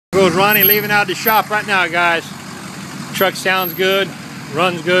goes Ronnie leaving out the shop right now, guys. Truck sounds good,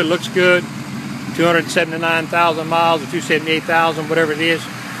 runs good, looks good. 279,000 miles or 278,000, whatever it is.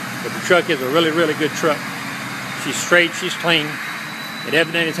 But the truck is a really, really good truck. She's straight, she's clean. It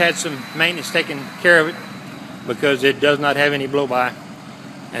evidently has had some maintenance taken care of it because it does not have any blow-by,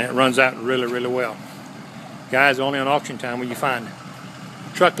 and it runs out really, really well. Guys, only on auction time will you find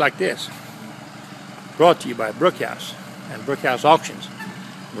a truck like this. Brought to you by Brookhouse and Brookhouse Auctions.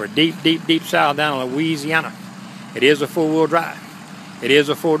 We're deep, deep, deep south down in Louisiana. It is a four-wheel drive. It is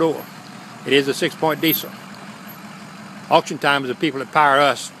a four-door. It is a 6-point diesel. Auction time is the people that power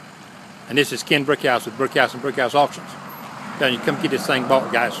us. And this is Ken Brookhouse with Brookhouse and Brookhouse Auctions. Telling you, come get this thing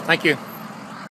bought, guys. Thank you.